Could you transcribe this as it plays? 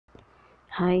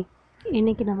Hi,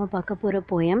 இன்றைக்கி நம்ம பார்க்க போகிற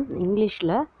போயம்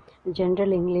இங்கிலீஷில்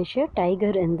ஜென்ரல் இங்கிலீஷு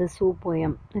டைகர் இன் த ஸூ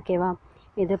போயம். ஓகேவா,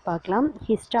 இது பார்க்கலாம்.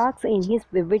 He stalks in his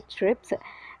vivid strips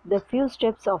the few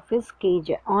steps of his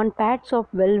cage, on pads of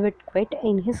velvet quit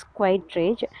in his quiet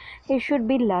rage. He should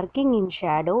be lurking in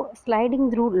shadow, sliding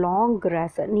through long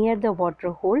grass near the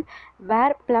water hole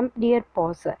where plump deer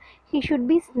pause. He should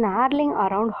be snarling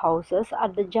around houses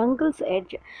at the jungle's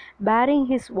edge, bearing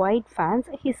his white fangs,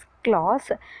 his claws,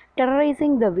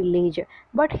 terrorizing the village.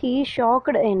 But he is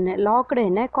locked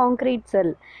in a concrete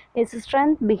cell, his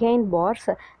strength behind bars,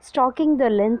 stalking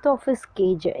the length of his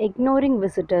cage, ignoring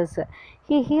visitors.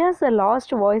 He hears a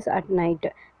lost voice at night,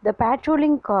 the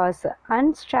patrolling cars, and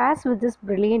stares with his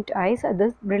brilliant eyes at the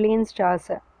brilliant stars.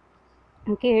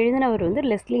 Okay, எழுதினவர்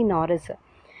Leslie Naris.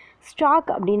 Stock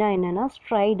அப்படின்னா என்னென்னா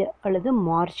stride அல்லது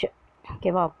March.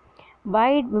 ஓகேவா,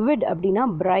 vivid அப்படின்னா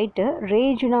bright,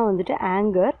 ரேஜ்னா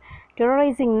anchor,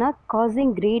 டெரரைசிங்னா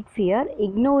causing great fear,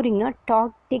 இக்னோரிங்னா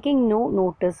taking no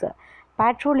notice,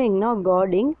 பேட்ரோலிங்னா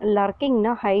guarding,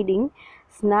 லர்க்கிங்னா hiding,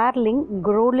 ஸ்னார்லிங்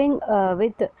crawling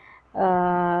with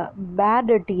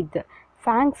bird teeth,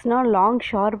 ஃபேங்க்ஸ்னா long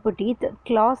sharp teeth,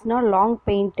 கிளாஸ்னா long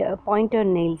pointer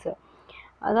nails.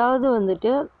 அதாவது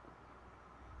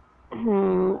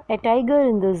எ tiger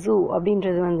இன் த zoo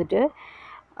அப்படின்றது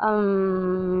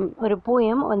ஒரு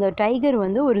poem. அந்த டைகர்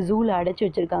ஒரு ஜூவில் அடைச்சி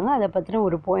வச்சுருக்காங்க, அதை பற்றின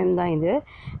ஒரு போயம் தான் இது.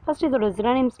 ஃபஸ்ட் இதோட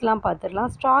சினானிம்ஸ்லாம்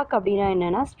பார்த்துடலாம். ஸ்டாக் அப்படின்னா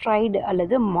என்னென்னா ஸ்ட்ரைடு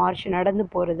அல்லது மார்ச், நடந்து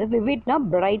போகிறது. விவிட்னா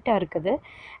பிரைட்டாக இருக்குது,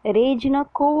 ரேஜ்னா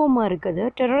கோவமாக இருக்குது,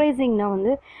 டெரரைசிங்னா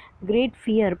கிரேட்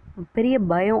ஃபியர், பெரிய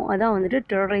பயம், அதான்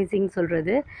டெரரைசிங்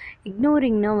சொல்கிறது.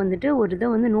 இக்னோரிங்னா ஒரு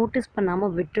இதை நோட்டீஸ்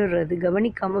பண்ணாமல் விட்டுடுறது,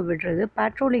 கவனிக்காமல் விடுறது.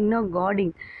 பேட்ரோலிங்னா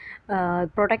கார்டிங்,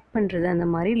 ப்ரொடெக்ட் பண்ணுறது அந்த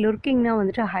மாதிரி.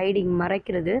 லுர்க்கிங்னா ஹைடிங்,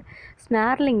 மறைக்கிறது.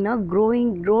 ஸ்னார்லிங்னா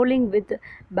க்ரோலிங் வித்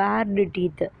பேர்டு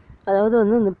டீத், அதாவது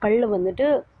அந்த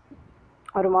பல்ல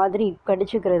ஒரு மாதிரி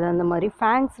கடிச்சுக்கிறது அந்த மாதிரி.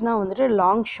 ஃபேங்க்ஸ்னால்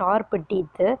லாங் ஷார்ப்பு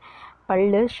டீத்து,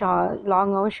 பல்லு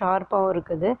லாங்காகவும் ஷார்ப்பாகவும்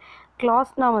இருக்குது.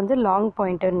 கிளாஸ்னால் லாங்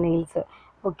பாயிண்டர் நெயில்ஸு.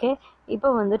 ஓகே, இப்போ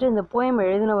இந்த போயம்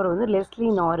எழுதினவர் லெஸ்லி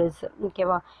நாரிஸ்.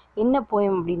 ஓகேவா, என்ன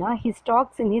போயம் அப்படின்னா he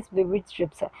stocks in his vivid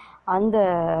strips. அந்த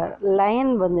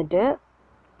லயன்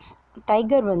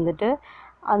டைகர்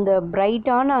அந்த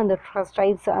பிரைட்டான அந்த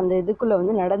ஸ்ட்ரைப்ஸ் அந்த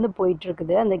இதுக்குள்ளே நடந்து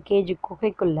போயிட்டுருக்குது, அந்த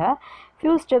குகைக்குள்ளே.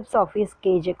 Few steps of his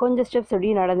gauge, கொஞ்சம் ஸ்டெப்ஸ்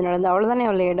அப்படி நடந்து அவ்வளோதானே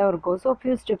அவ்வளோ இடம் இருக்கும். ஸோ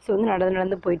ஃபியூ ஸ்டெப்ஸ்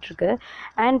நடந்து போயிட்டுருக்கு.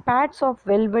 And bats of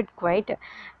velvet quite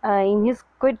in his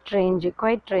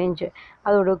quite range,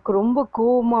 அதோட ரொம்ப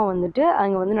கோவமாக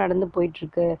அங்கே நடந்து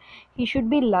போயிட்டுருக்கு. He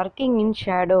should be lurking in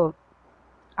shadow,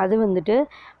 அது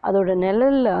அதோட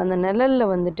அந்த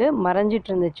நிழலில் மறைஞ்சிட்டு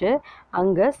இருந்துச்சு.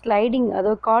 அங்கே ஸ்லைடிங்,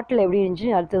 அதாவது காட்டில் எப்படி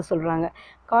இருந்துச்சுன்னு அடுத்தது சொல்கிறாங்க.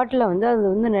 காட்டில்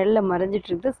அது நிழலில் மறைஞ்சிட்டு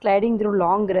இருக்குது. ஸ்லைடிங் த்ரூ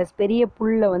லாங் கிராஸ், பெரிய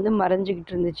புல்லை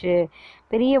மறைஞ்சிக்கிட்டு இருந்துச்சு.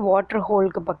 பெரிய வாட்டர்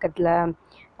ஹோலுக்கு பக்கத்தில்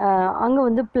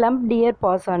அங்கே ப்ளம்ப் டியர்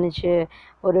பாஸ் ஆணுச்சு.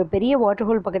 ஒரு பெரிய வாட்டர்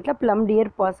ஹோல் பக்கத்தில் ப்ளம்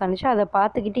டியர் பாஸ் ஆணுச்சு. அதை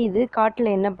பார்த்துக்கிட்டு இது காட்டில்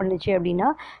என்ன பண்ணுச்சு அப்படின்னா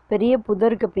பெரிய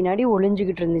புதருக்கு பின்னாடி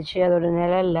ஒளிஞ்சிக்கிட்டு இருந்துச்சு அதோட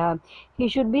நிழலில். He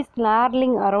should be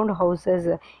ஸ்னார்லிங் around houses,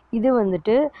 இது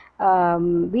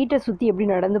வீட்டை சுற்றி எப்படி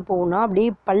நடந்து போகும்னா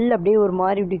அப்படியே அப்படியே ஒரு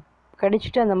மாதிரி இப்படி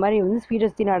கடிச்சிட்டு அந்த மாதிரி ஸ்பீடை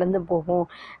சுற்றி நடந்து போகும்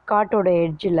காட்டோட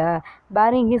எட்ஜில்.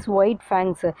 பேரிங் ஹிஸ் ஒயிட்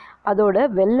ஃபேங்க்ஸ், அதோட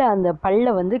வெள்ளை அந்த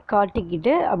பல்லை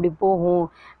காட்டிக்கிட்டு அப்படி போகும்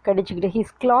கடிச்சிக்கிட்டு.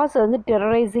 His class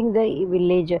terrorising the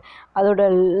village, அதோட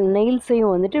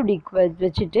நெயில்ஸையும் இப்படி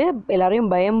வச்சுட்டு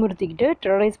எல்லாரையும் பயமுறுத்திக்கிட்டு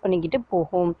டெரரைஸ் பண்ணிக்கிட்டு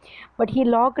போகும். But he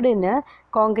logged in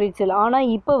concrete செல், ஆனால்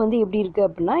இப்போ எப்படி இருக்குது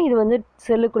அப்படின்னா இது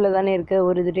செல்லுக்குள்ளே தானே இருக்குது,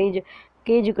 ஒரு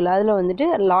கேஜுக்குள்ளே.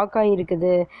 அதில் லாக்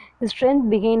ஆகிருக்குது. ஸ்ட்ரென்த்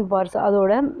பிஹைண்ட் பார்ஸ்,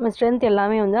 அதோட ஸ்ட்ரென்த்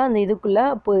எல்லாமே அந்த இதுக்குள்ளே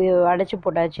போய் அடைச்சி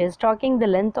போட்டாச்சு. Stacking the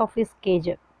length of his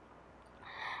gauge,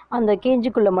 அந்த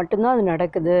கேஜுக்குள்ளே மட்டும்தான் அது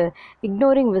நடக்குது.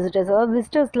 இக்னோரிங் விசிட்டர்ஸ், அதாவது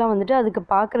விசிட்டர்ஸ்லாம் அதுக்கு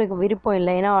பார்க்குறதுக்கு விருப்பம்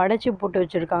இல்லை, ஏன்னா அடைச்சி போட்டு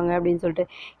வச்சுருக்காங்க அப்படின்னு சொல்லிட்டு.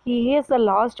 He hears the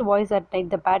last voice at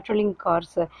night the patrolling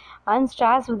cars and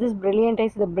stars with this brilliant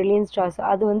ice the brilliant stars.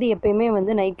 அது எப்பயுமே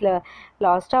நைட்டில்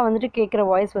லாஸ்ட்டாக கேட்குற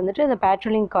வாய்ஸ் அந்த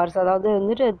பேட்ரோலிங் கார்ஸ்,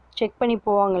 அதாவது செக் பண்ணி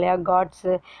போவாங்க இல்லையா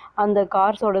கார்ட்ஸு, அந்த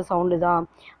கார்ஸோட சவுண்டு தான்.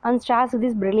 And stars with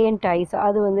this brilliant ice,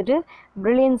 அது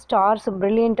பிரில்லியன்ட் ஸ்டார்ஸ்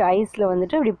பிரில்லியன்ட் ஐஸில்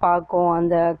இப்படி பார்க்கும்,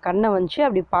 அந்த கண்ணை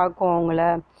அப்படி பார்க்கும் அவங்கள,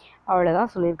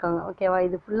 அவ்வளோதான் சொல்லியிருக்காங்க. ஓகேவா,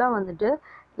 இது ஃபுல்லாக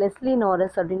லெஸ்லி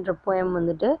நாரிஸ் அப்படின்ற போயம்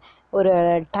ஒரு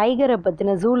டைகரை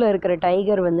பற்றின, ஜூவில் இருக்கிற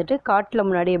டைகர் காட்டில்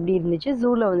முன்னாடி எப்படி இருந்துச்சு,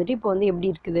 ஜூவில் இப்போ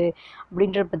எப்படி இருக்குது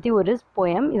அப்படின்ற பற்றி ஒரு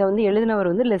போயம். இதை எழுதினவர்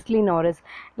லெஸ்லி நாரிஸ்.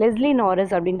 லெஸ்லி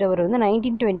நாரிஸ் அப்படின்றவர்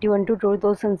 1921 to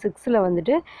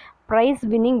 2006 ப்ரைஸ்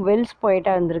வின்னிங் வெல்ஸ்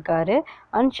போய்ட்டாக இருந்திருக்காரு.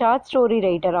 அண்ட் ஷார்ட் ஸ்டோரி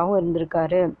ரைட்டராகவும்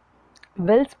இருந்திருக்காரு.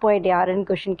 வெல்ஸ் போய்ட் யாருன்னு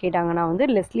கொஷின் கேட்டாங்கன்னா வந்து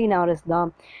லெஸ்லி நாரஸ் தான்.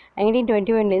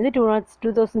 1921லேருந்து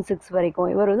 2006 வரைக்கும்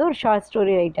இவர் வந்து ஒரு short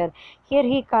story writer. Here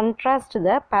he contrast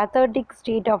the pathetic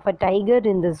state of a tiger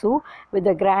in the zoo with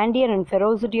the grandeur and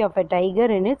ferocity of a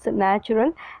tiger in it's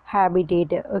natural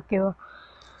habitat. ஓகேவா,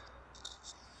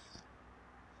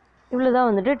 இவ்வளோ தான்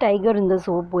வந்துட்டு டைகர் இந்த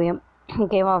ஸோ போயம்.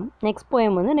 ஓகேவா, நெக்ஸ்ட்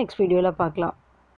போயம் வந்து next வீடியோவில் பார்க்கலாம்.